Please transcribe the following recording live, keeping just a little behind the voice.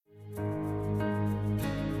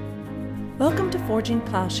Welcome to Forging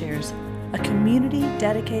Plowshares, a community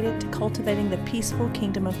dedicated to cultivating the peaceful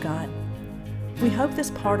kingdom of God. We hope this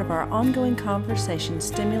part of our ongoing conversation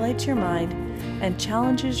stimulates your mind and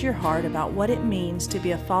challenges your heart about what it means to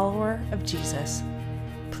be a follower of Jesus.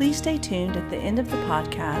 Please stay tuned at the end of the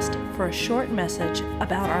podcast for a short message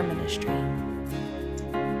about our ministry.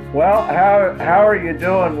 Well, how are you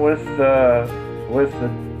doing with the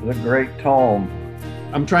great tome?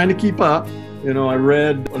 I'm trying to keep up. I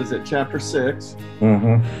read, chapter 6.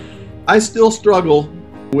 Mm-hmm. I still struggle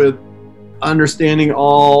with understanding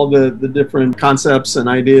all the different concepts and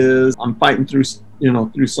ideas. I'm fighting through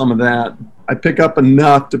some of that. I pick up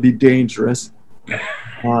enough to be dangerous.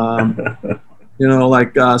 Like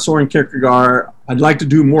Soren Kierkegaard, I'd like to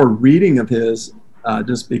do more reading of his,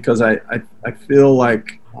 just because I feel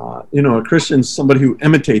like, a Christian's somebody who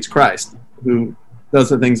imitates Christ, who does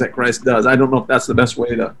the things that Christ does. I don't know if that's the best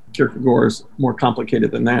way to. Kierkegaard is more complicated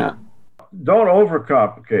than that. Don't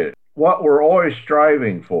overcomplicate it. What we're always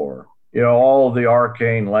striving for, all the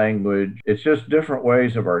arcane language, it's just different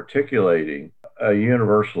ways of articulating a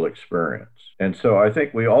universal experience. And so I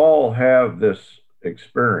think we all have this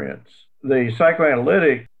experience. The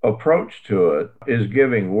psychoanalytic approach to it is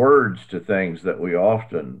giving words to things that we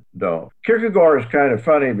often don't. Kierkegaard is kind of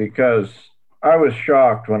funny because I was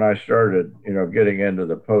shocked when I started, getting into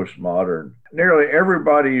the postmodern. Nearly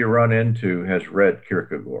everybody you run into has read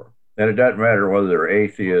Kierkegaard. And it doesn't matter whether they're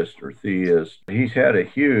atheist or theist. He's had a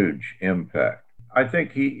huge impact. I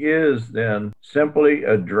think he is then simply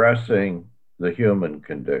addressing the human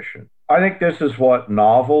condition. I think this is what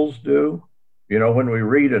novels do. When we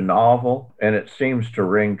read a novel and it seems to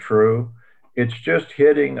ring true, it's just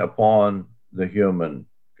hitting upon the human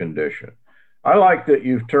condition. I like that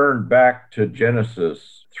you've turned back to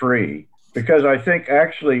Genesis 3, because I think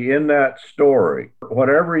actually in that story,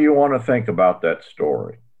 whatever you want to think about that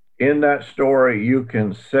story, in that story you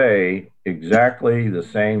can say exactly the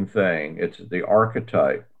same thing. It's the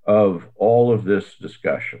archetype of all of this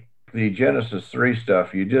discussion. The Genesis 3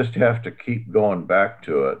 stuff, you just have to keep going back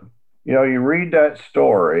to it. You read that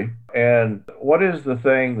story, and what is the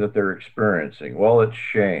thing that they're experiencing? Well, it's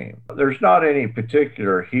shame. There's not any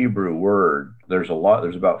particular Hebrew word. There's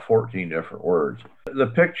about 14 different words. The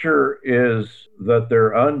picture is that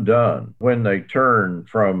they're undone when they turn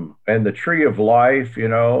from, and the tree of life,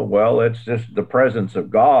 it's just the presence of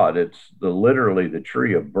God. It's literally the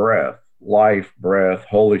tree of breath, life, breath,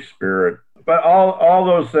 Holy Spirit. But all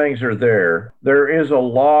those things are there. There is a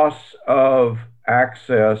loss of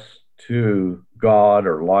access to God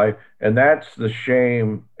or life, and that's the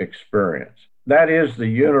shame experience. That is the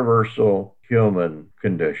universal human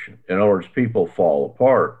condition. In other words, people fall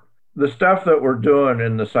apart. The stuff that we're doing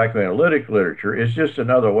in the psychoanalytic literature is just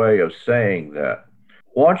another way of saying that.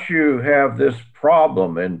 Once you have this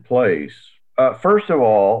problem in place, first of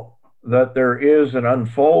all, that there is an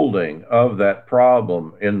unfolding of that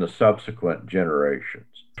problem in the subsequent generations.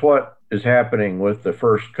 What is happening with the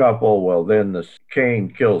first couple? Well, then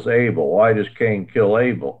Cain kills Abel. Why does Cain kill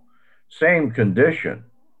Abel? Same condition,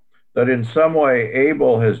 that in some way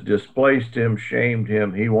Abel has displaced him, shamed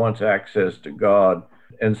him. He wants access to God.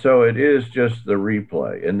 And so it is just the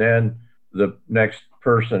replay. And then the next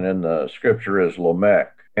person in the scripture is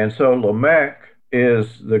Lamech. And so Lamech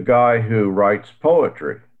is the guy who writes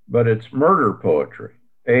poetry, but it's murder poetry.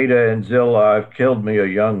 Ada and Zillah have killed me a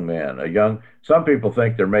young man, some people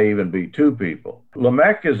think there may even be two people.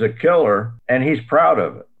 Lamech is a killer, and he's proud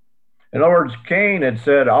of it. In other words, Cain had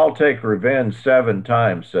said, I'll take revenge 7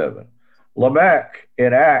 times 7. Lamech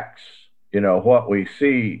enacts, what we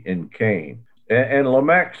see in Cain. And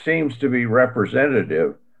Lamech seems to be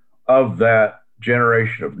representative of that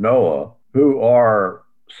generation of Noah who are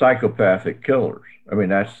psychopathic killers. I mean,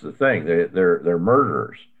 that's the thing. They're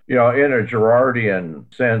murderers. In a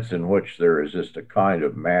Girardian sense, in which there is just a kind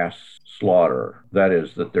of mass slaughter. That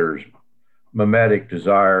is, that there's mimetic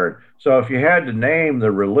desire. So if you had to name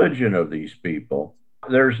the religion of these people,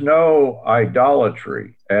 there's no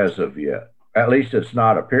idolatry as of yet. At least it's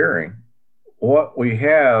not appearing. What we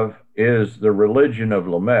have is the religion of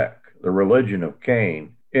Lamech, the religion of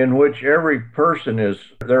Cain, in which every person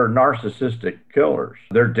they're narcissistic killers.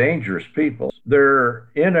 They're dangerous people. They're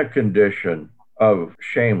in a condition of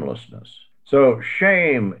shamelessness. So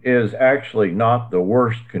shame is actually not the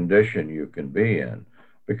worst condition you can be in,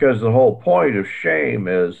 because the whole point of shame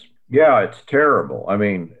is, it's terrible. I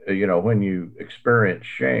mean, when you experience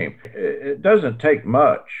shame, it doesn't take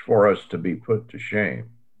much for us to be put to shame,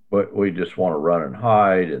 but we just want to run and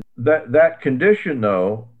hide. And that condition,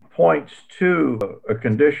 though, points to a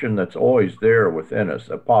condition that's always there within us,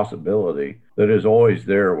 a possibility that is always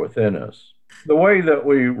there within us. The way that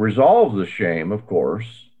we resolve the shame, of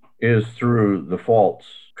course, is through the false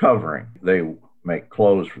covering. They make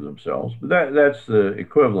clothes for themselves, but that's the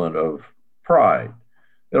equivalent of pride.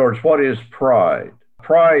 In other words, what is pride?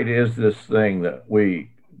 Pride is this thing that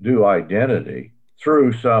we do identity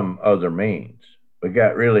through some other means. We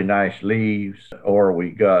got really nice leaves, or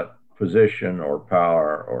we got position or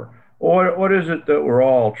power, or what is it that we're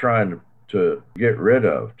all trying to get rid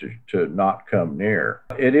of, to not come near?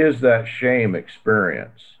 It is that shame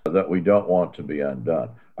experience that we don't want to be undone.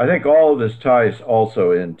 I think all of this ties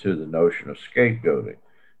also into the notion of scapegoating.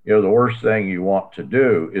 You know, the worst thing you want to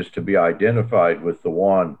do is to be identified with the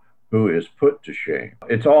one who is put to shame.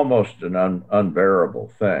 It's almost an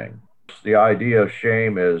unbearable thing. The idea of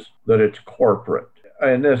shame is that it's corporate.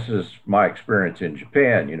 And this is my experience in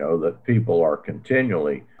Japan, you know, that people are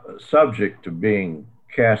continually subject to being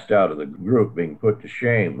cast out of the group, being put to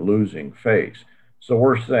shame, losing face. It's the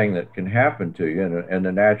worst thing that can happen to you, and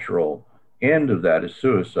the natural end of that is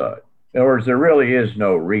suicide. In other words, there really is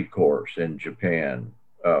no recourse in Japan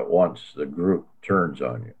once the group turns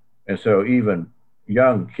on you. And so even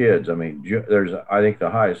young kids, I mean, I think the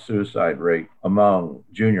highest suicide rate among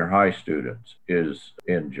junior high students is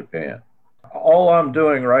in Japan. All I'm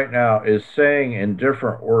doing right now is saying in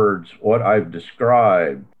different words what I've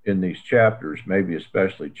described in these chapters, maybe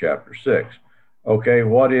especially chapter 6. Okay,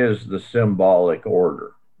 what is the symbolic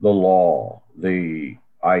order, the law, the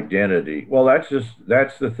identity? Well,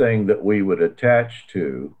 that's the thing that we would attach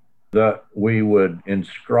to, that we would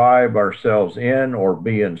inscribe ourselves in or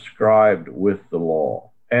be inscribed with the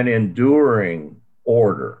law, an enduring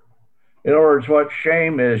order. In other words, what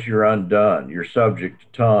shame is, you're undone, you're subject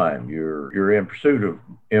to time, you're in pursuit of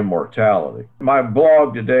immortality. My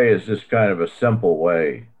blog today is just kind of a simple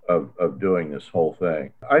way of doing this whole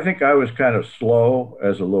thing. I think I was kind of slow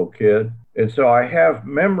as a little kid, and so I have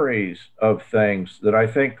memories of things that I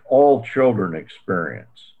think all children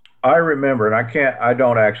experience. I remember, and I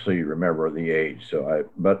don't actually remember the age,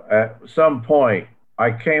 but at some point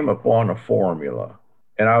I came upon a formula,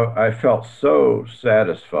 and I felt so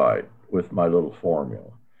satisfied with my little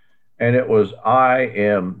formula. And it was, I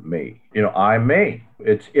am me. You know, I'm me.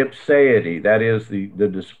 It's ipseity. That is the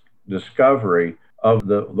discovery of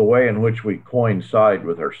the way in which we coincide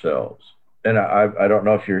with ourselves. And I don't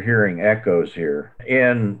know if you're hearing echoes here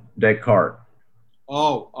in Descartes.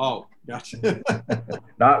 Oh, gotcha.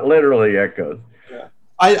 Not literally echoes. Yeah.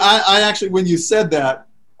 I actually, when you said that,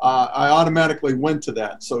 I automatically went to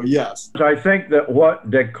that. So yes. I think that what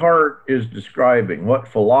Descartes is describing, what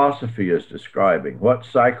philosophy is describing, what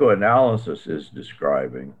psychoanalysis is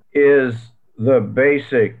describing, is the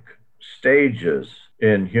basic stages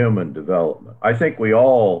in human development. I think we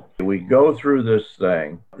go through this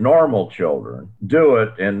thing. Normal children do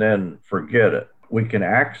it and then forget it. We can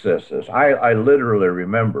access this. I literally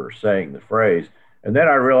remember saying the phrase, and then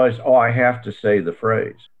I realized, I have to say the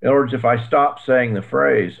phrase. In other words, if I stop saying the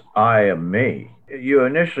phrase, I am me, you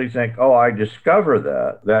initially think, I discover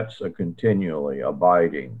that. That's a continually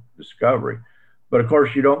abiding discovery. But of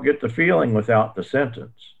course, you don't get the feeling without the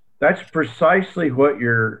sentence. That's precisely what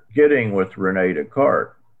you're getting with Rene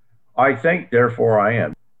Descartes. I think, therefore I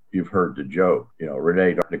am. You've heard the joke. You know,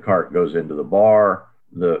 Rene Descartes goes into the bar.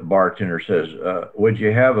 The bartender says, would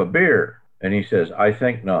you have a beer? And he says, I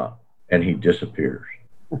think not. And he disappears.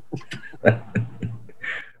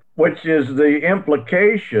 Which is the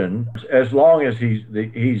implication, as long as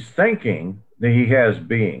he's thinking, that he has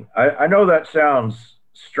being. I know that sounds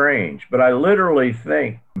strange, but I literally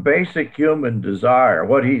think basic human desire,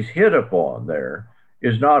 what he's hit upon there,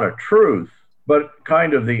 is not a truth, but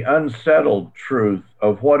kind of the unsettled truth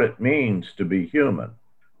of what it means to be human.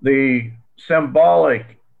 The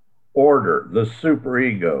symbolic order, the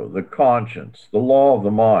superego, the conscience, the law of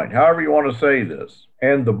the mind, however you want to say this,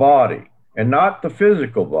 and the body, and not the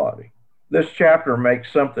physical body. This chapter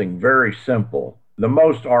makes something very simple. The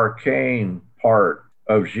most arcane part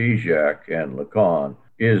of Zizek and Lacan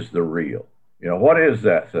is the real. You know, what is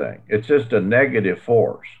that thing? It's just a negative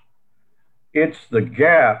force. It's the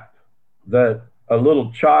gap that a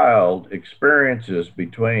little child experiences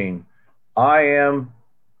between I am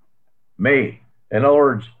me. In other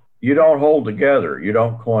words, you don't hold together, you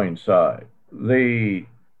don't coincide. The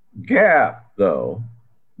gap, though,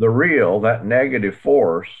 the real, that negative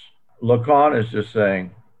force, Lacan is just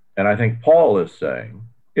saying, and I think Paul is saying,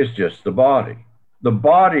 is just the body. The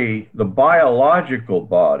body, the biological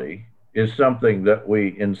body, is something that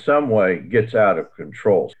in some way gets out of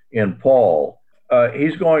control. In Paul,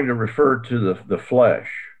 he's going to refer to the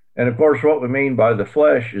flesh. And of course, what we mean by the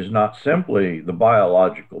flesh is not simply the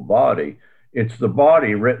biological body, it's the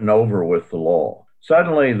body written over with the law.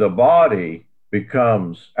 Suddenly, the body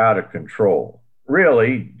becomes out of control.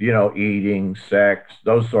 Really, eating, sex,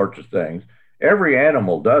 those sorts of things. Every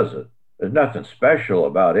animal does it. There's nothing special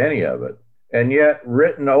about any of it. And yet,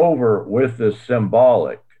 written over with this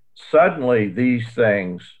symbolic, suddenly these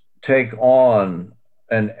things take on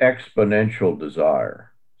an exponential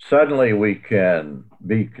desire. Suddenly we can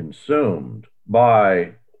be consumed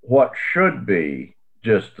by what should be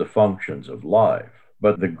just the functions of life.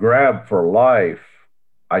 But the grab for life,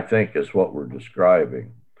 I think, is what we're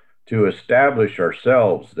describing. To establish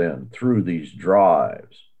ourselves then through these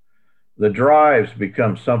drives. The drives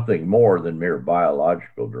become something more than mere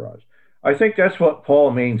biological drives. I think that's what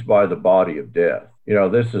Paul means by the body of death.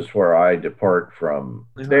 This is where I depart from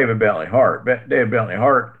David Bentley Hart. David Bentley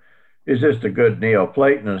Hart is just a good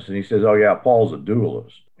Neoplatonist, and he says, oh yeah, Paul's a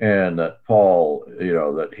dualist, and that Paul,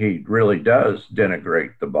 that he really does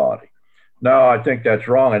denigrate the body. No, I think that's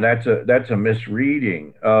wrong, and that's a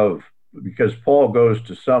misreading of, because Paul goes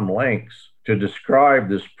to some lengths to describe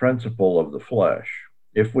this principle of the flesh.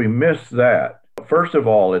 If we miss that, first of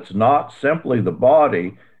all, it's not simply the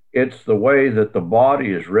body, it's the way that the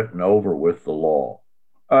body is written over with the law.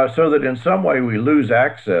 So that in some way we lose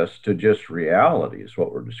access to just reality is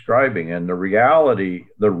what we're describing. And the reality,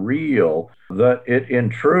 the real, that it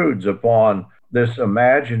intrudes upon this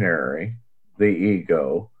imaginary, the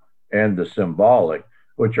ego, and the symbolic,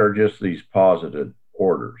 which are just these posited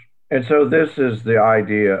orders. And so this is the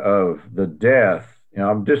idea of the death.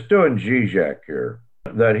 I'm just doing Zizek here,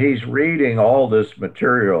 that he's reading all this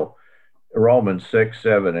material, Romans 6,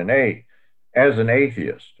 7, and 8, as an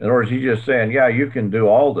atheist. In other words, he's just saying, yeah, you can do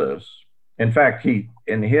all this. In fact,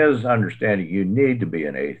 in his understanding, you need to be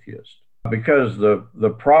an atheist. Because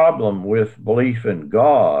the problem with belief in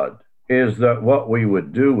God is that what we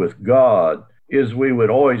would do with God is we would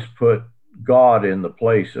always put God in the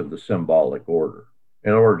place of the symbolic order.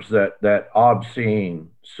 In other words, that obscene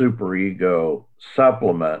superego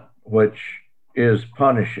supplement, which is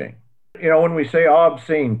punishing. When we say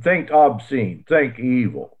obscene, think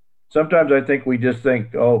evil. Sometimes I think we just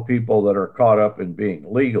think, people that are caught up in being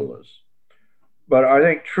legalists. But I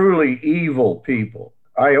think truly evil people,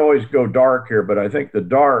 I always go dark here, but I think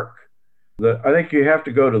I think you have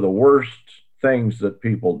to go to the worst things that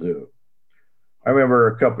people do. I remember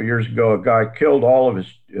a couple of years ago, a guy killed all of his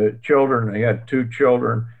children. He had 2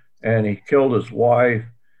 children, and he killed his wife,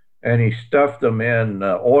 and he stuffed them in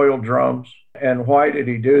oil drums. And why did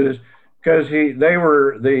he do this? Because they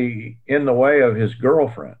were in the way of his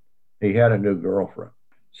girlfriend. He had a new girlfriend.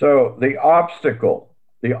 So the obstacle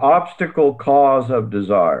cause of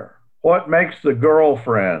desire. What makes the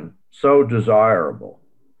girlfriend so desirable?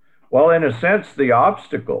 Well, in a sense, the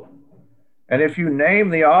obstacle. And if you name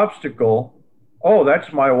the obstacle,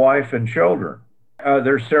 that's my wife and children.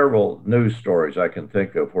 There's several news stories I can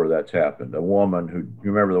think of where that's happened. You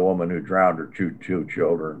remember the woman who drowned her two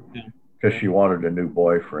children because she wanted a new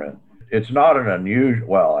boyfriend. It's not an unusual,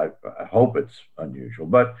 well, I hope it's unusual,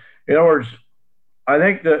 but in other words, I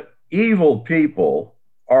think that evil people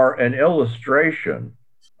are an illustration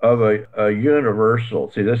of a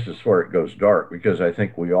universal, see, this is where it goes dark, because I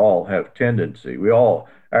think we all have tendency, we all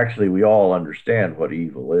understand what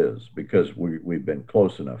evil is because we've been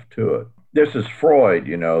close enough to it. This is Freud,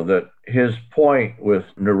 that his point with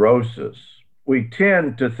neurosis, we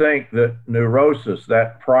tend to think that neurosis,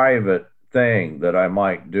 that private thing that I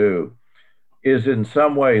might do, is in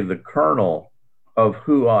some way the kernel of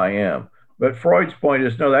who I am. But Freud's point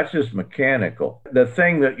is, no, that's just mechanical. The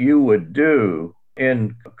thing that you would do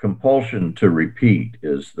in compulsion to repeat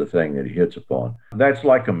is the thing that he hits upon. That's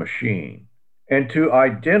like a machine. And to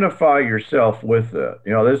identify yourself with it,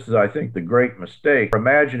 this is, I think, the great mistake,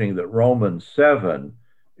 imagining that Romans 7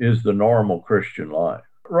 is the normal Christian life.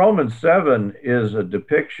 Romans 7 is a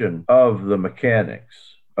depiction of the mechanics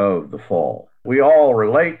of the fall. We all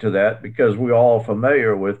relate to that because we're all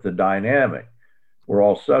familiar with the dynamic. We're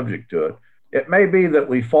all subject to it. It may be that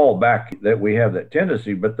we fall back, that we have that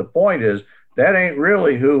tendency, but the point is that ain't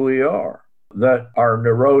really who we are. That our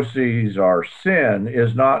neuroses, our sin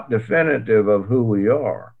is not definitive of who we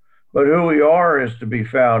are, but who we are is to be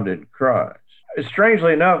found in Christ.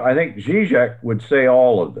 Strangely enough, I think Zizek would say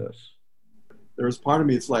all of this. There's part of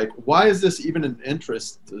me, it's like, why is this even an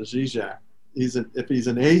interest to Zizek? If he's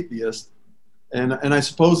an atheist, and I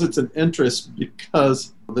suppose it's an interest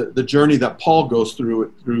because the journey that Paul goes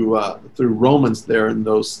through Romans there in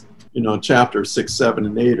those chapters 6, 7,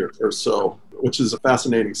 and 8 or so, which is a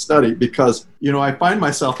fascinating study because, I find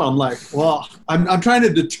myself, I'm like, well, I'm trying to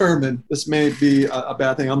determine, this may be a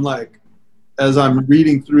bad thing. I'm like, as I'm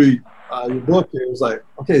reading through your book, it was like,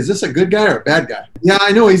 okay, is this a good guy or a bad guy? Yeah,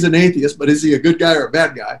 I know he's an atheist, but is he a good guy or a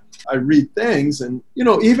bad guy? I read things, and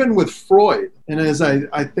even with Freud, and as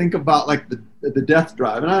I think about like the death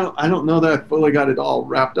drive, and I don't know that I fully got it all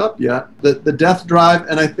wrapped up yet. The death drive,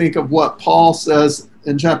 and I think of what Paul says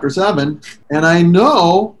in chapter 7, and I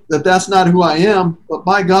know that that's not who I am, but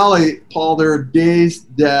by golly, Paul, there are days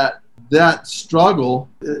that struggle.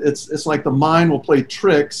 It's like the mind will play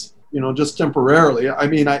tricks, just temporarily. I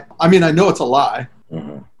mean, I know it's a lie.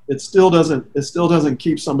 Mm-hmm. It still doesn't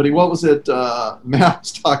keep somebody. What was it Matt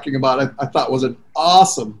was talking about? I thought was an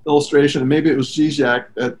awesome illustration, and maybe it was Zizek,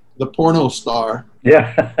 the porno star.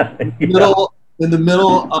 Yeah. In the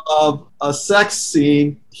middle of a sex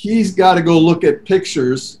scene, he's got to go look at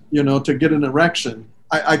pictures, to get an erection.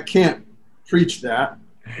 I can't preach that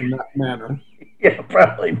in that manner. Yeah,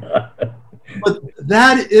 probably not. But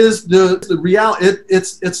that is the reality.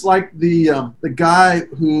 It's like the guy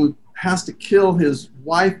who has to kill his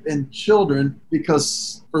wife and children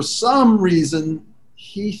because for some reason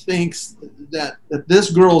he thinks that this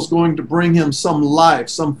girl is going to bring him some life,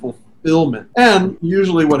 some fulfillment. And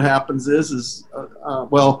usually what happens is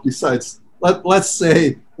besides, let's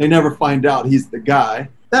say they never find out he's the guy,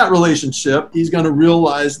 that relationship, he's going to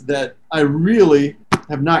realize that I really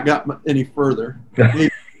have not gotten any further.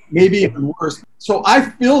 Maybe even worse. So I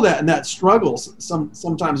feel that, and that struggles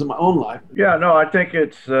sometimes in my own life. Yeah, no, I think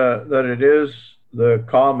it's that it is the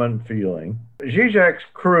common feeling. Zizek's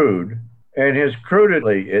crude, and his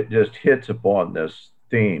crudely, it just hits upon this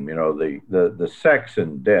theme, the sex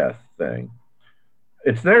and death thing.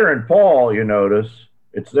 It's there in Paul, you notice.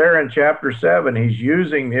 It's there in chapter 7. He's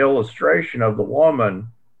using the illustration of the woman,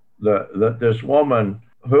 this woman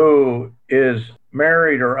who is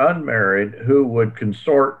married or unmarried, who would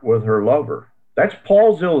consort with her lover. That's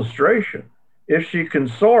Paul's illustration. If she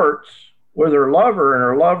consorts with her lover and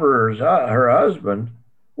her lover is her husband,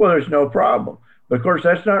 well, there's no problem. But of course,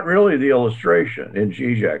 that's not really the illustration in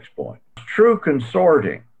Zizek's point. True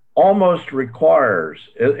consorting almost requires,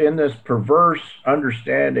 in this perverse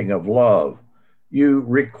understanding of love, you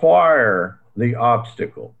require the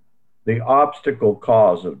obstacle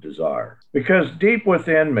cause of desire. Because deep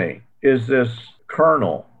within me is this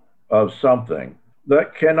kernel of something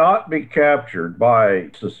that cannot be captured by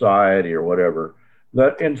society or whatever,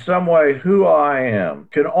 that in some way who I am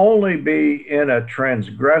can only be in a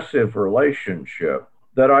transgressive relationship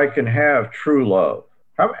that I can have true love.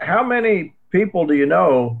 How many people do you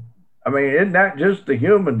know? I mean, isn't that just the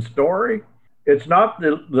human story? It's not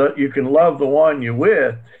that you can love the one you're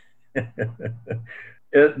with.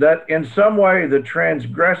 That in some way, the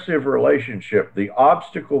transgressive relationship, the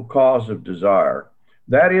obstacle cause of desire,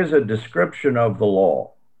 that is a description of the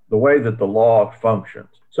law, the way that the law functions.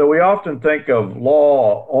 So we often think of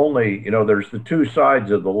law only, there's the two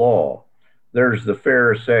sides of the law. There's the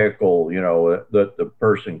Pharisaical, that the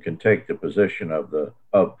person can take the position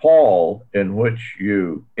of Paul, in which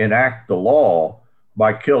you enact the law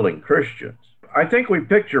by killing Christians. I think we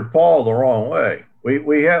picture Paul the wrong way.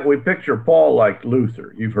 We picture Paul like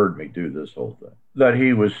Luther. You've heard me do this whole thing, that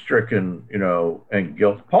he was stricken, and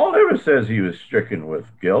guilt. Paul never says he was stricken with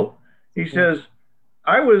guilt. He says,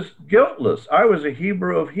 I was guiltless. I was a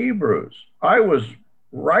Hebrew of Hebrews. I was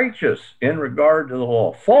righteous in regard to the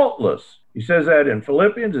law, faultless. He says that in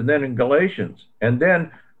Philippians and then in Galatians. And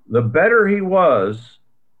then the better he was,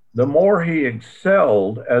 the more he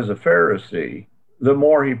excelled as a Pharisee, the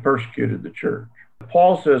more he persecuted the church.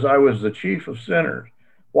 Paul says, I was the chief of sinners.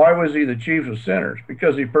 Why was he the chief of sinners?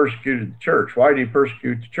 Because he persecuted the church. Why did he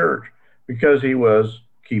persecute the church? Because he was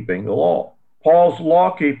keeping the law. Paul's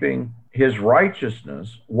law keeping, his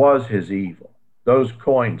righteousness was his evil. Those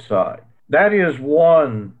coincide. That is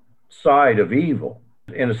one side of evil.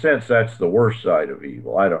 In a sense, that's the worst side of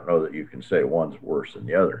evil. I don't know that you can say one's worse than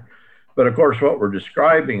the other. But of course, what we're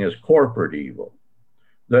describing is corporate evil.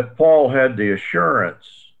 That Paul had the assurance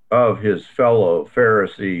of his fellow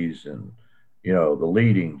Pharisees and, the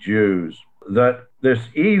leading Jews, that this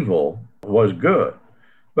evil was good.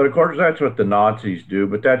 But of course, that's what the Nazis do,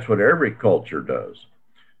 but that's what every culture does.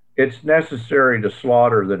 It's necessary to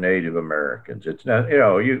slaughter the Native Americans. It's not,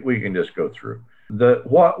 we can just go through.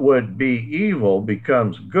 What would be evil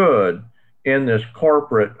becomes good in this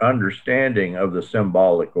corporate understanding of the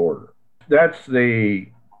symbolic order. That's the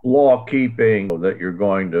law keeping, that you're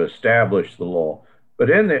going to establish the law. But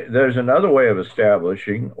there's another way of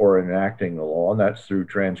establishing or enacting the law, and that's through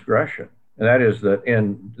transgression. And that is that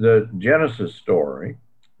in the Genesis story,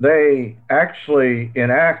 they actually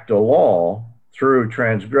enact a law through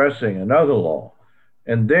transgressing another law.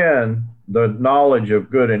 And then the knowledge of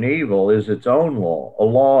good and evil is its own law, a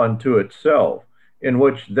law unto itself, in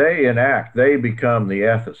which they enact, they become the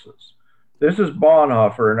ethicists. This is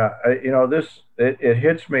Bonhoeffer, and it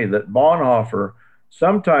hits me that Bonhoeffer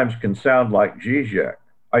sometimes can sound like Zizek.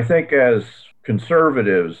 I think as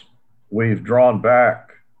conservatives, we've drawn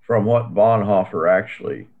back from what Bonhoeffer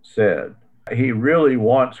actually said. He really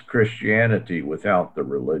wants Christianity without the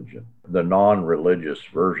religion, the non-religious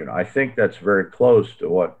version. I think that's very close to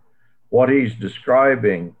what he's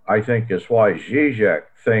describing. I think is why Zizek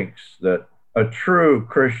thinks that a true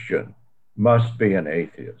Christian must be an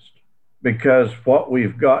atheist, because what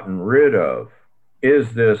we've gotten rid of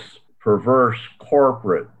is this perverse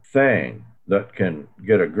corporate thing that can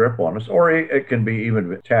get a grip on us, or it can be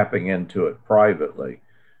even tapping into it privately.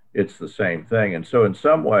 It's the same thing. And so in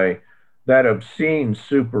some way, that obscene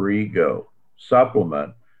superego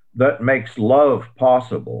supplement that makes love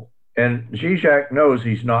possible. And Zizek knows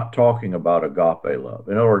he's not talking about agape love.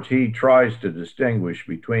 In other words, he tries to distinguish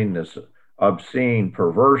between this obscene,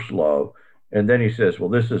 perverse love, and then he says, well,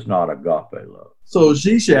 this is not agape love. So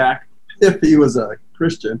Zizek, if he was a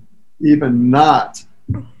Christian, even not,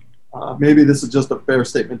 maybe this is just a fair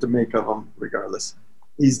statement to make of him regardless.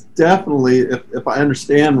 He's definitely, if I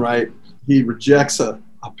understand right, he rejects a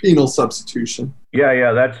penal substitution.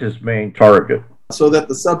 Yeah, that's his main target. So that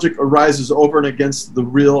the subject arises over and against the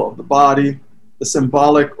real of the body, the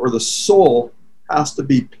symbolic or the soul has to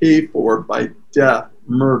be paid for by death,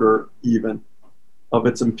 murder even, of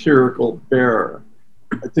its empirical bearer.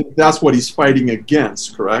 I think that's what he's fighting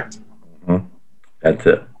against, correct? Mm-hmm. That's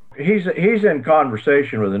it. He's in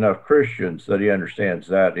conversation with enough Christians that he understands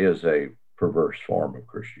that is a perverse form of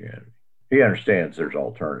Christianity. He understands there's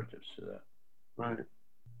alternatives to that. Right.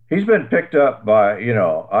 He's been picked up by,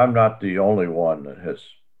 I'm not the only one that has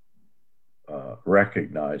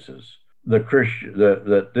recognizes the Christian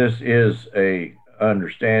that this is a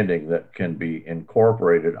understanding that can be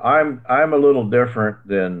incorporated. I'm a little different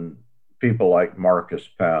than people like Marcus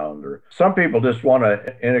Pound, or some people just want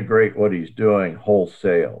to integrate what he's doing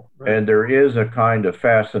wholesale. Right. And there is a kind of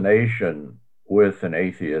fascination with an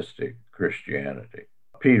atheistic Christianity.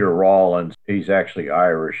 Peter Rollins, he's actually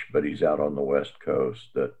Irish, but he's out on the West Coast,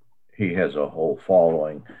 that he has a whole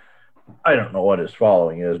following. I don't know what his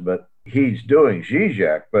following is, but he's doing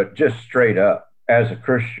Zizek, but just straight up as a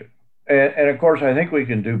Christian. And of course, I think we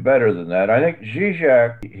can do better than that. I think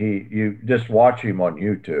Zizek, you just watch him on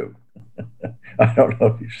YouTube. I don't know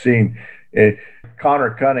if you've seen it.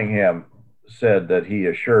 Connor Cunningham said that he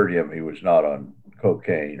assured him he was not on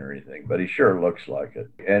cocaine or anything, but he sure looks like it.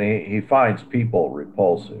 And he finds people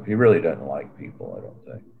repulsive. He really doesn't like people, I don't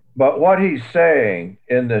think. But what he's saying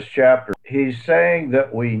in this chapter, he's saying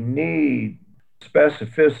that we need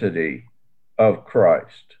specificity of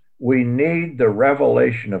Christ. We need the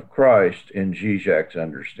revelation of Christ in Zizek's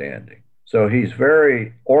understanding. So he's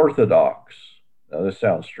very orthodox. Now, this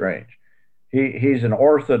sounds strange. He's an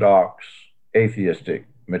orthodox atheistic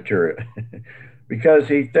material because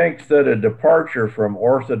he thinks that a departure from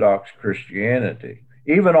Orthodox Christianity,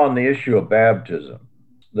 even on the issue of baptism,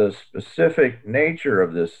 the specific nature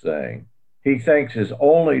of this thing, he thinks is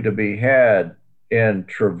only to be had in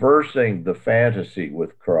traversing the fantasy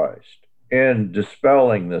with Christ, in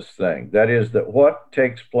dispelling this thing. That is, that what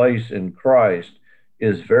takes place in Christ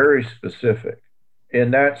is very specific.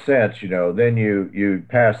 In that sense, then you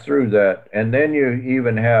pass through that, and then you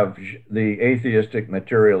even have the atheistic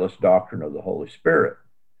materialist doctrine of the Holy Spirit.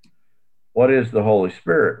 What is the Holy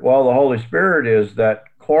Spirit? Well, the Holy Spirit is that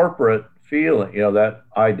corporate feeling, that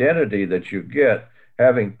identity that you get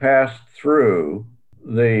having passed through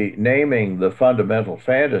the naming the fundamental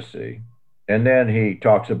fantasy. And then he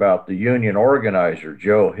talks about the union organizer,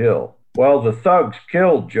 Joe Hill. Well, the thugs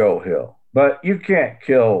killed Joe Hill, but you can't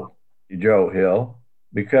kill Joe Hill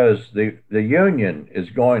because the union is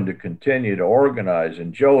going to continue to organize,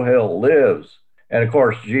 and Joe Hill lives. And of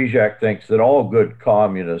course, Zizek thinks that all good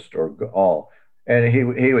communists and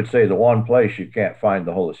he would say the one place you can't find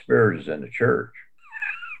the Holy Spirit is in the church.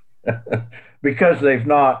 Because they've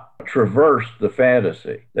not traversed the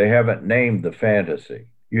fantasy. They haven't named the fantasy.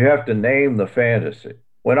 You have to name the fantasy.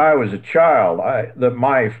 When I was a child, in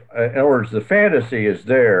other words, the fantasy is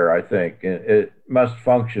there, I think. It must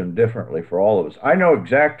function differently for all of us. I know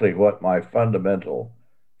exactly what my fundamental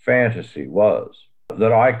fantasy was,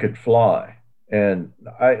 that I could fly. And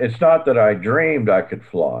it's not that I dreamed I could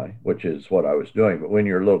fly, which is what I was doing. But when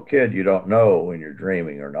you're a little kid, you don't know when you're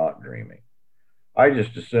dreaming or not dreaming. I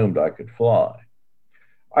just assumed I could fly.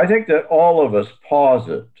 I think that all of us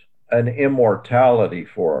posit an immortality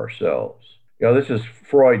for ourselves. This is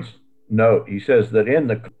Freud's note. He says that in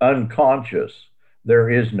the unconscious, there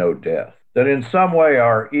is no death. That in some way,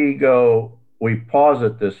 our ego, we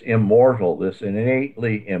posit this immortal, this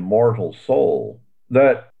innately immortal soul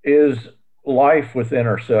that is life within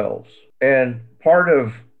ourselves. And part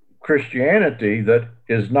of Christianity that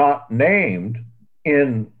is not named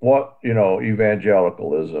in what,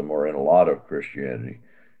 evangelicalism or in a lot of Christianity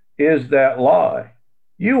is that lie.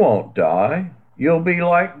 You won't die. You'll be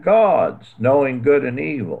like gods, knowing good and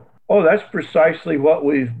evil. Oh, that's precisely what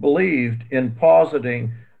we've believed in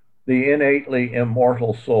positing the innately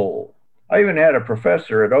immortal soul. I even had a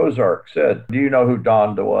professor at Ozark said, do you know who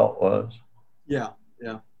Don DeWalt was? Yeah,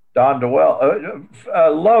 yeah. Don DeWalt,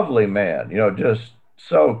 a lovely man, just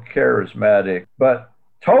so charismatic, but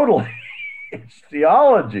totally his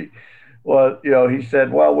theology was, he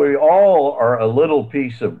said, well, we all are a little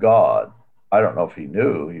piece of God. I don't know if he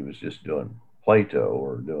knew he was just doing Plato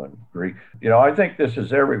or doing Greek. I think this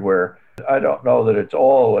is everywhere. I don't know that it's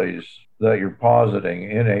always that you're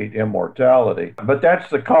positing innate immortality, but that's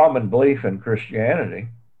the common belief in Christianity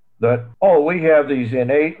that, we have these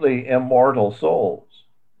innately immortal souls,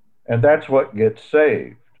 and that's what gets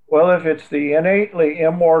saved. Well, if it's the innately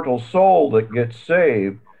immortal soul that gets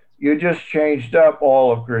saved, you just changed up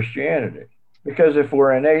all of Christianity. Because if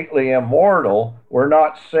we're innately immortal, we're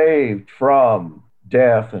not saved from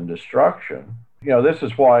death and destruction. This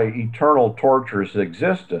is why eternal torture's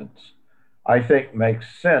existence, I think,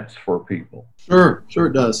 makes sense for people. Sure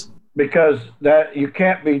it does. Because that you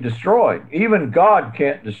can't be destroyed. Even God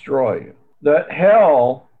can't destroy you. That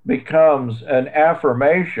hell becomes an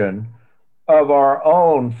affirmation of our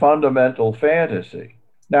own fundamental fantasy.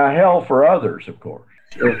 Now, hell for others, of course.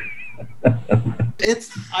 Sure.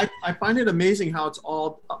 I find it amazing how it's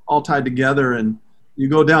all tied together, and you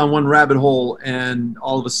go down one rabbit hole, and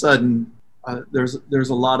all of a sudden there's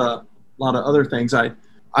a lot of other things. I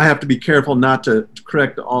have to be careful not to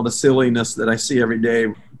correct all the silliness that I see every day.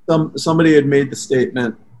 Somebody had made the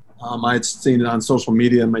statement. I had seen it on social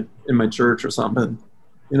media in my church or something.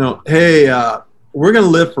 Hey, we're going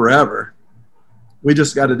to live forever. We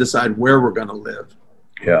just got to decide where we're going to live.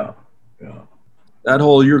 Yeah. That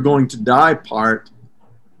whole "you're going to die" part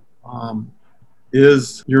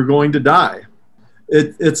is you're going to die.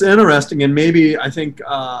 It's interesting, and maybe I think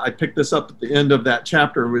I picked this up at the end of that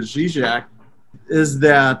chapter with Zizek, is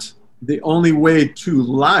that the only way to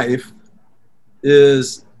life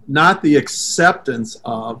is not the acceptance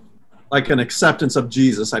of, like an acceptance of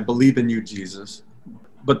Jesus, I believe in you, Jesus,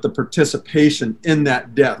 but the participation in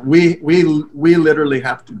that death. We literally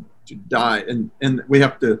have to die, and we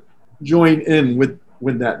have to join in with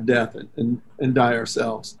that death and die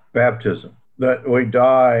ourselves. Baptism, that we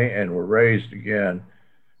die and we're raised again.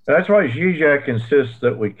 That's why Zizek insists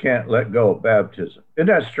that we can't let go of baptism. Isn't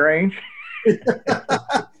that strange?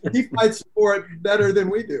 He fights for it better than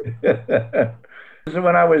we do. So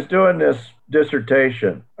when I was doing this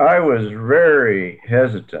dissertation, I was very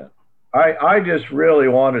hesitant. I just really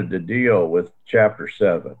wanted to deal with chapter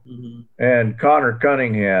 7. Mm-hmm. And Connor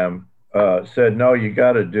Cunningham said, no, you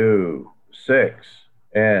got to do 6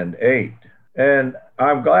 and 8. And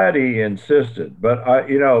I'm glad he insisted. But,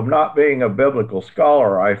 not being a biblical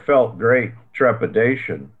scholar, I felt great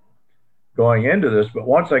trepidation going into this. But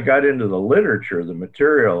once I got into the literature, the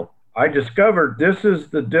material, I discovered this is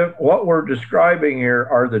what we're describing here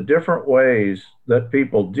are the different ways that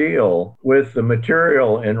people deal with the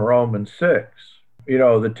material in Romans 6.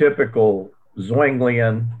 The typical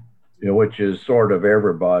Zwinglian, which is sort of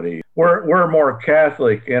everybody. We're more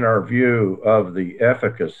Catholic in our view of the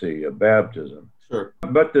efficacy of baptism. Sure.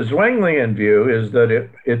 But the Zwinglian view is that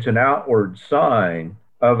it's an outward sign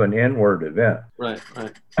of an inward event. Right.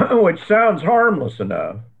 Which sounds harmless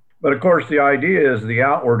enough. But of course, the idea is the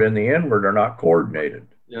outward and the inward are not coordinated.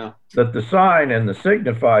 Yeah. That the sign and the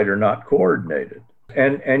signified are not coordinated.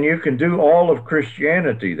 And you can do all of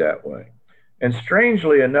Christianity that way. And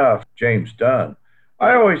strangely enough, James Dunn,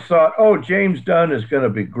 I always thought, James Dunn is going to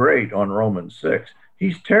be great on Romans 6.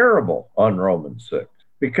 He's terrible on Romans 6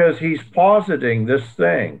 because he's positing this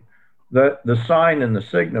thing, that the sign and the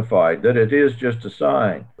signified, that it is just a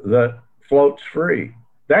sign that floats free.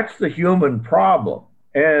 That's the human problem.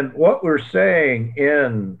 And what we're saying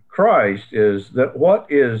in Christ is that what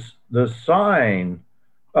is the sign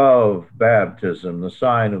of baptism, the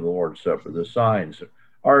sign of the Lord's Supper, the signs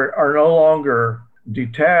are no longer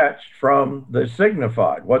detached from the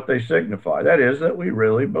signified, what they signify. That is, that we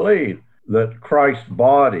really believe that Christ's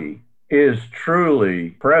body is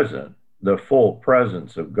truly present, the full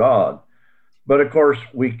presence of God. But of course,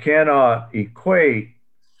 we cannot equate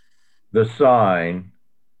the sign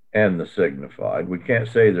and the signified. We can't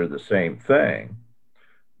say they're the same thing.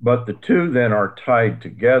 But the two then are tied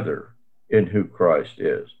together in who Christ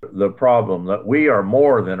is. The problem that we are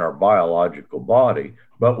more than our biological body,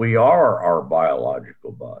 but we are our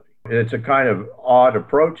biological body. It's a kind of odd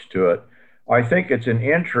approach to it. I think it's an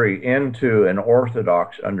entry into an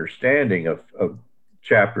orthodox understanding of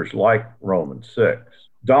chapters like Romans 6.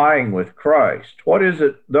 Dying with Christ. What is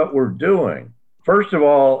it that we're doing? First of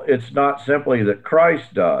all, it's not simply that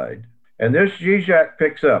Christ died. And this Zizek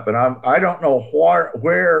picks up, and I don't know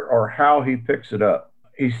where or how he picks it up.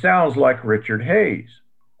 He sounds like Richard Hayes.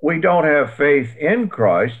 We don't have faith in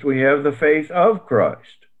Christ, we have the faith of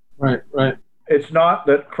Christ. Right, right. It's not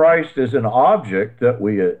that Christ is an object that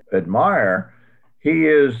we admire. He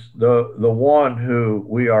is the one who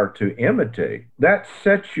we are to imitate. That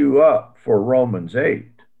sets you up for Romans 8.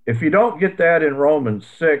 If you don't get that in Romans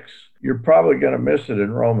 6, you're probably going to miss it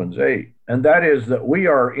in Romans 8. And that is that we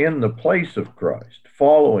are in the place of Christ,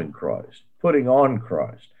 following Christ, putting on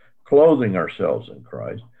Christ, clothing ourselves in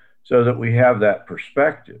Christ, so that we have that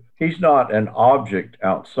perspective. He's not an object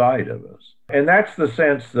outside of us. And that's the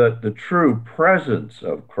sense that the true presence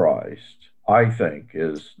of Christ, I think,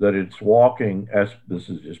 is that it's walking, as this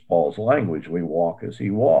is just Paul's language, we walk as he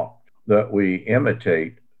walked, that we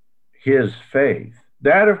imitate his faith.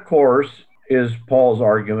 That, of course, is Paul's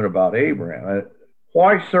argument about Abraham.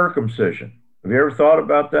 Why circumcision? Have you ever thought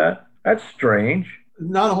about that? That's strange.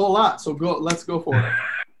 Not a whole lot, so let's go for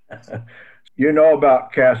it. You know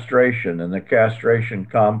about castration and the castration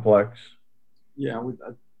complex? Yeah.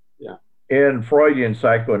 In Freudian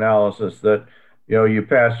psychoanalysis, that you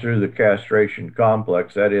pass through the castration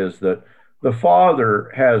complex. That is that the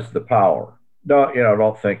father has the power.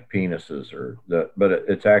 Don't think penises but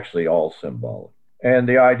it's actually all symbolic. And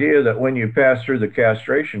the idea that when you pass through the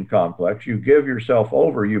castration complex, you give yourself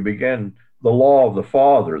over. You begin the law of the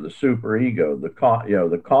father, the superego,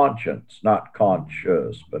 the conscience, not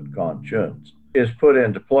conscious, but conscience, is put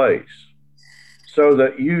into place, so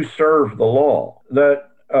that you serve the law. That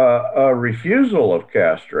a refusal of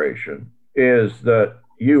castration is that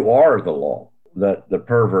you are the law that the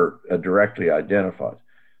pervert directly identifies.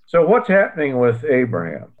 So what's happening with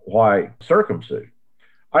Abraham? Why circumcision?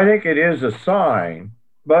 I think it is a sign,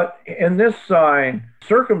 but in this sign,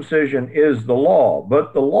 circumcision is the law,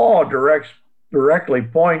 but the law directly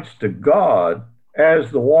points to God as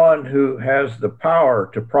the one who has the power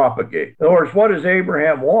to propagate. In other words, what does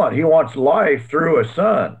Abraham want? He wants life through a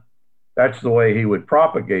son. That's the way he would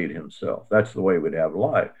propagate himself. That's the way he would have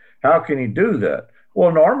life. How can he do that?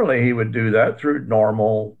 Well, normally he would do that through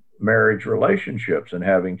normal marriage relationships and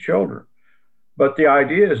having children. But the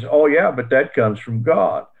idea is, but that comes from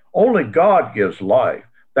God. Only God gives life.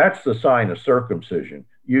 That's the sign of circumcision.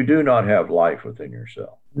 You do not have life within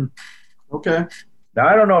yourself. Okay. Now,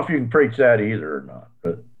 I don't know if you can preach that either or not,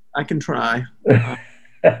 but I can try.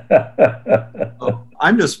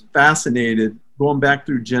 I'm just fascinated going back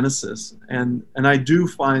through Genesis, and I do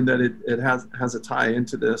find that it has a tie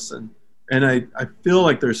into this, and I feel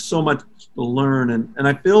like there's so much to learn, and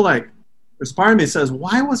I feel like there's part of me that says,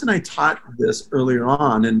 why wasn't I taught this earlier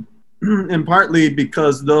on? And partly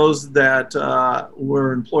because those that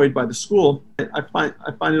were employed by the school, I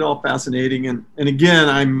find it all fascinating, and again,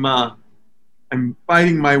 I'm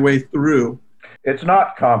fighting my way through. It's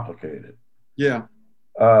not complicated. Yeah.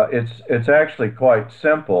 It's actually quite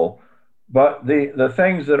simple, but the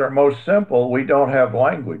things that are most simple, we don't have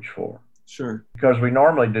language for. Sure. Because we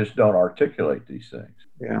normally just don't articulate these things.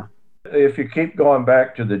 Yeah. If you keep going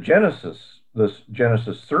back to this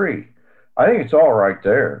Genesis 3, I think it's all right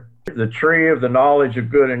there. The tree of the knowledge of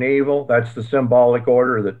good and evil, that's the symbolic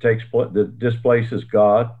order that displaces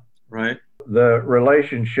God. Right. The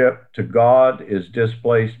relationship to God is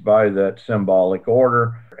displaced by that symbolic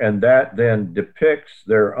order, and that then depicts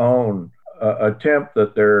their own attempt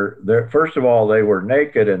that they're first of all, they were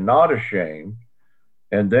naked and not ashamed,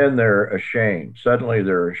 and then they're ashamed. Suddenly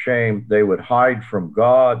they're ashamed. They would hide from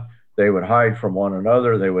God. They would hide from one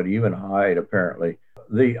another. They would even hide, apparently.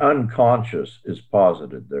 The unconscious is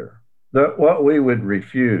posited there. What we would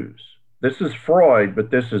refuse. This is Freud,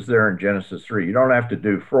 but this is there in Genesis 3. You don't have to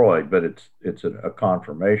do Freud, but it's a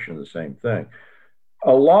confirmation of the same thing.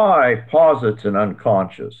 A lie posits an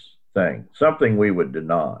unconscious thing, something we would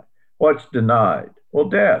deny. What's denied? Well,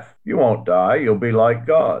 death. You won't die. You'll be like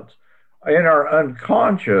gods. In our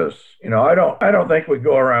unconscious, I don't think we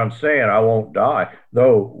go around saying I won't die,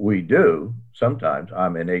 though we do. Sometimes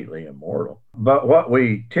I'm innately immortal. But what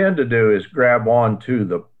we tend to do is grab on to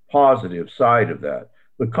the positive side of that.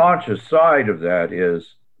 The conscious side of that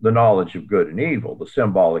is the knowledge of good and evil, the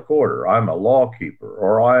symbolic order. I'm a law keeper,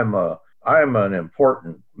 or I'm a I'm an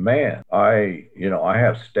important man. I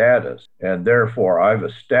have status, and therefore I've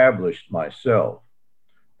established myself.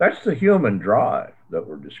 That's the human drive that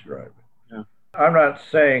we're describing. Yeah. I'm not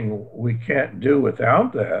saying we can't do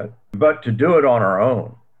without that, but to do it on our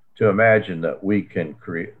own, to imagine that we can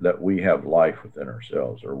create, that we have life within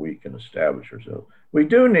ourselves, or we can establish ourselves. We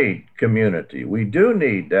do need community. We do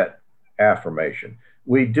need that affirmation.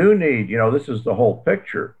 We do need, this is the whole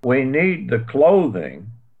picture. We need the clothing,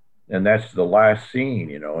 and that's the last scene,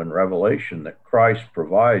 in Revelation, that Christ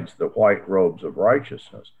provides the white robes of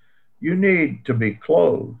righteousness. You need to be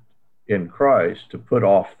clothed in Christ to put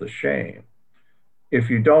off the shame. If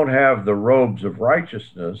you don't have the robes of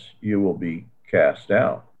righteousness, you will be cast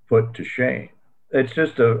out, put to shame. It's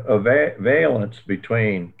just a valence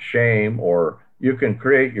between shame, or you can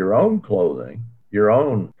create your own clothing, your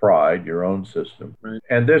own pride, your own system. Right.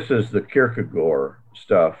 And this is the Kierkegaard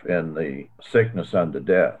stuff in the Sickness Unto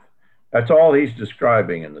Death. That's all he's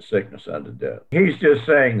describing in the Sickness Unto Death. He's just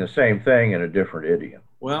saying the same thing in a different idiom.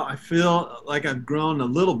 Well, I feel like I've grown a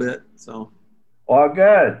little bit, so. Well,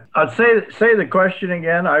 good. I'd say the question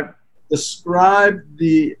again. Describe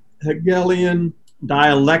the Hegelian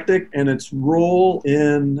dialectic and its role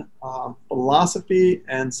in philosophy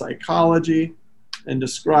and psychology, and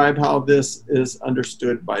describe how this is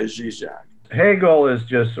understood by Zizek. Hegel is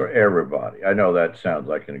just for everybody. I know that sounds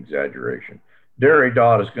like an exaggeration.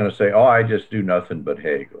 Derrida is going to say, I just do nothing but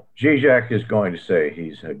Hegel. Zizek is going to say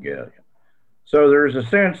he's Hegelian. So there's a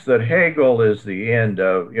sense that Hegel is the end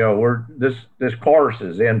of, this course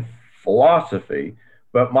is in philosophy,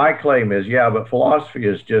 but my claim is, but philosophy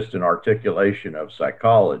is just an articulation of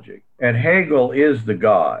psychology. And Hegel is the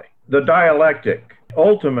guy. The dialectic,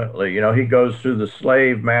 ultimately, he goes through the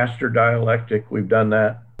slave-master dialectic. We've done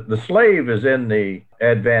that. The slave is in the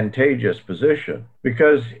advantageous position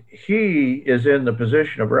because he is in the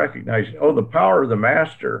position of recognizing, the power of the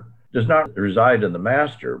master does not reside in the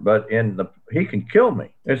master, but he can kill me.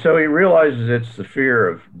 And so he realizes it's the fear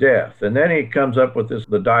of death. And then he comes up with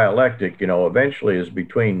the dialectic, eventually is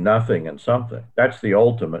between nothing and something. That's the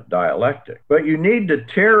ultimate dialectic. But you need to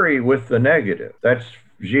tarry with the negative. That's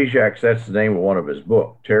Zizek's, that's the name of one of his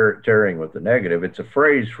books, Tarrying with the Negative. It's a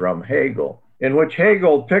phrase from Hegel, in which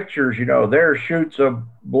Hegel pictures, there shoots a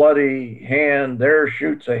bloody hand, there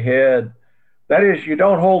shoots a head. That is, you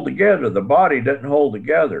don't hold together. The body doesn't hold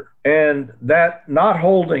together. And that not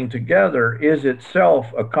holding together is itself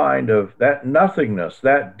a kind of, that nothingness,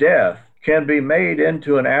 that death can be made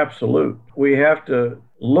into an absolute. We have to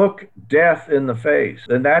look death in the face.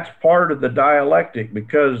 And that's part of the dialectic,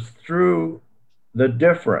 because through the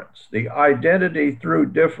difference, the identity through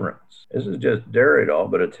difference, this is just Derrida,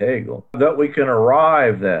 but it's Hegel, that we can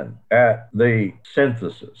arrive then at the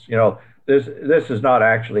synthesis. This is not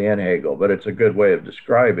actually in Hegel, but it's a good way of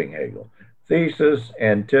describing Hegel. Thesis,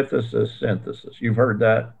 antithesis, synthesis. You've heard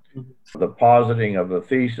that? Mm-hmm. The positing of a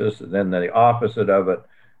thesis, and then the opposite of it.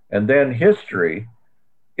 And then history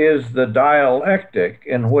is the dialectic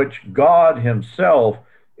in which God himself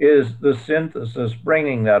is the synthesis,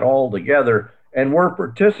 bringing that all together. And we're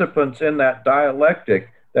participants in that dialectic,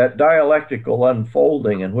 that dialectical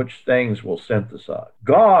unfolding in which things will synthesize.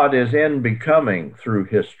 God is in becoming through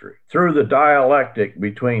history, through the dialectic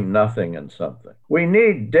between nothing and something. We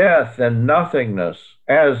need death and nothingness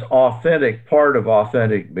as authentic part of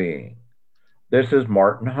authentic being. This is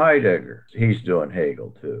Martin Heidegger. He's doing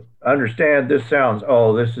Hegel too. Understand, this sounds,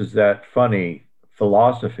 this is that funny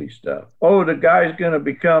philosophy stuff. The guy's going to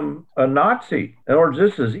become a Nazi. In other words,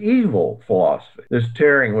 this is evil philosophy, this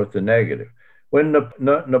tearing with the negative. When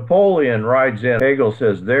Napoleon rides in, Hegel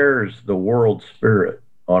says, there's the world spirit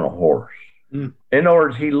on a horse. Mm. In other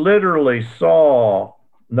words, he literally saw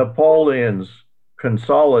Napoleon's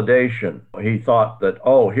consolidation. He thought that,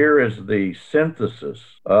 here is the synthesis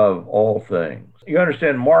of all things. You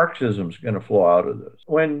understand, Marxism's going to flow out of this.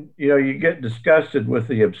 When, you get disgusted with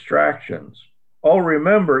the abstractions,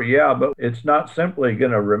 remember, but it's not simply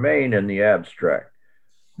going to remain in the abstract.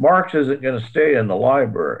 Marx isn't going to stay in the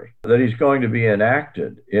library, that he's going to be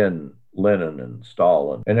enacted in Lenin and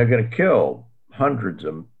Stalin, and they're going to kill hundreds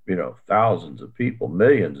of, thousands of people,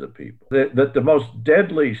 millions of people. That the most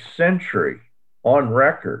deadly century on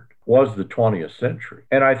record was the 20th century.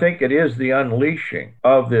 And I think it is the unleashing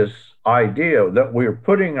of this idea that we're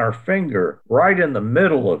putting our finger right in the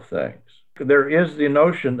middle of things. There is the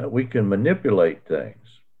notion that we can manipulate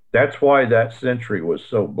things. That's why that century was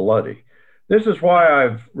so bloody. This is why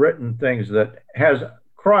I've written things that has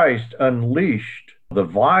Christ unleashed the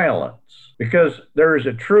violence, because there is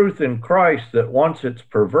a truth in Christ that once it's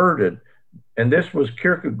perverted, and this was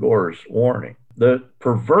Kierkegaard's warning, the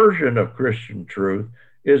perversion of Christian truth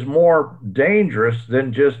is more dangerous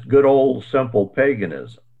than just good old simple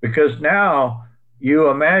paganism. Because now you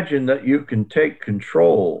imagine that you can take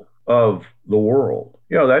control of the world.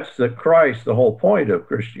 That's the Christ. The whole point of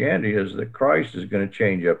Christianity is that Christ is going to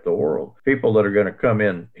change up the world. People that are going to come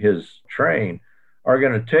in his train are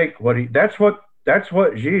going to take that's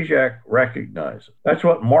what Zizek recognizes. That's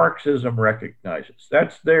what Marxism recognizes.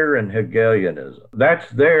 That's there in Hegelianism. That's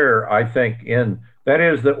there, I think,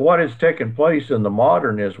 that what has taken place in the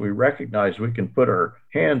modern is we recognize we can put our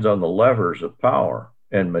hands on the levers of power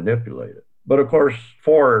and manipulate it. But of course,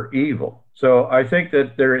 for evil. So I think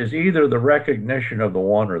that there is either the recognition of the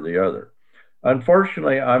one or the other.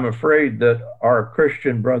 Unfortunately, I'm afraid that our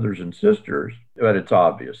Christian brothers and sisters, but it's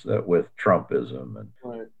obvious that with Trumpism and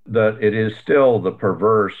right, that it is still the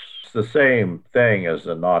perverse, the same thing as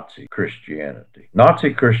the Nazi Christianity.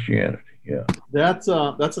 Nazi Christianity, yeah. That's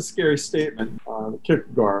a scary statement,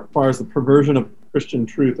 Kierkegaard, as far as the perversion of Christian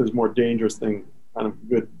truth is more dangerous than kind of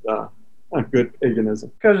good paganism.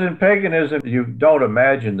 Because in paganism, you don't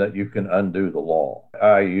imagine that you can undo the law.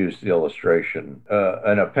 I use the illustration.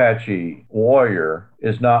 An Apache warrior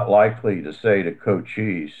is not likely to say to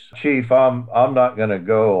Cochise, Chief, I'm not going to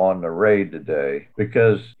go on the raid today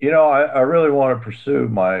because, I really want to pursue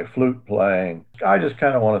my flute playing. I just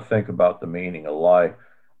kind of want to think about the meaning of life.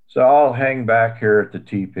 So I'll hang back here at the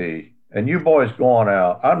teepee. And you boys go on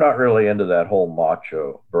out. I'm not really into that whole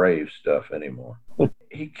macho, brave stuff anymore.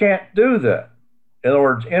 He can't do that. In other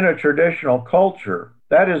words, in a traditional culture,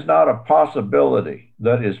 that is not a possibility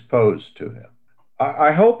that is posed to him.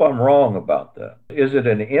 I hope I'm wrong about that. Is it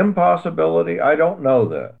an impossibility? I don't know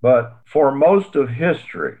that. But for most of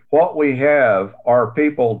history, what we have are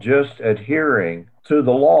people just adhering to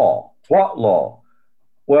the law. What law?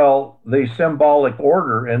 Well, the symbolic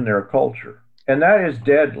order in their culture. And that is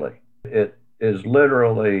deadly. It is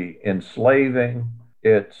literally enslaving.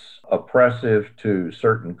 It's oppressive to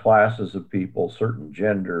certain classes of people, certain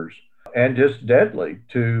genders, and just deadly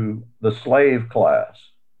to the slave class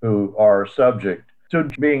who are subject to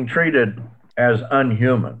being treated as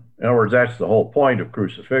unhuman. In other words, that's the whole point of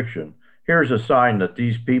crucifixion. Here's a sign that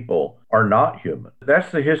these people are not human.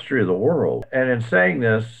 That's the history of the world. And in saying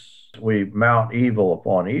this, we mount evil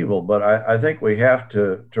upon evil, but I think we have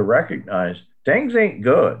to recognize things ain't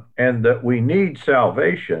good and that we need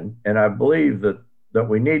salvation. And I believe that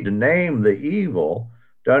we need to name the evil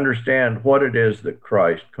to understand what it is that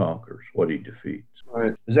Christ conquers, what he defeats.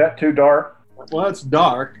 Right. Is that too dark? Well, it's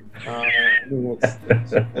dark. I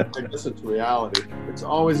guess it's reality. It's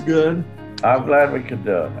always good. I'm glad we could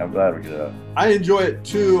do it. I enjoy it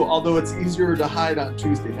too, although it's easier to hide on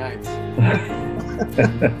Tuesday nights.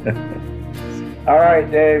 All right,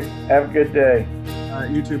 Dave. Have a good day.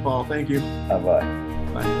 You too, Paul. Thank you. Bye-bye.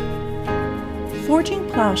 Bye. Forging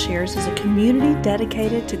Plowshares is a community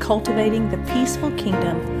dedicated to cultivating the peaceful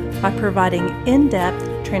kingdom by providing in-depth,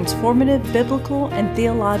 transformative biblical and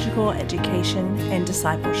theological education and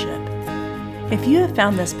discipleship. If you have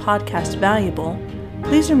found this podcast valuable,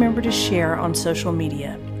 please remember to share on social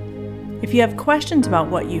media. If you have questions about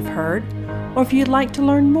what you've heard, or if you'd like to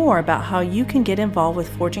learn more about how you can get involved with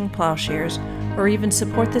Forging Plowshares or even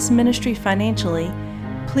support this ministry financially,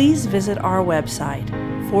 please visit our website,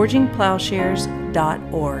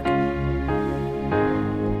 forgingplowshares.org.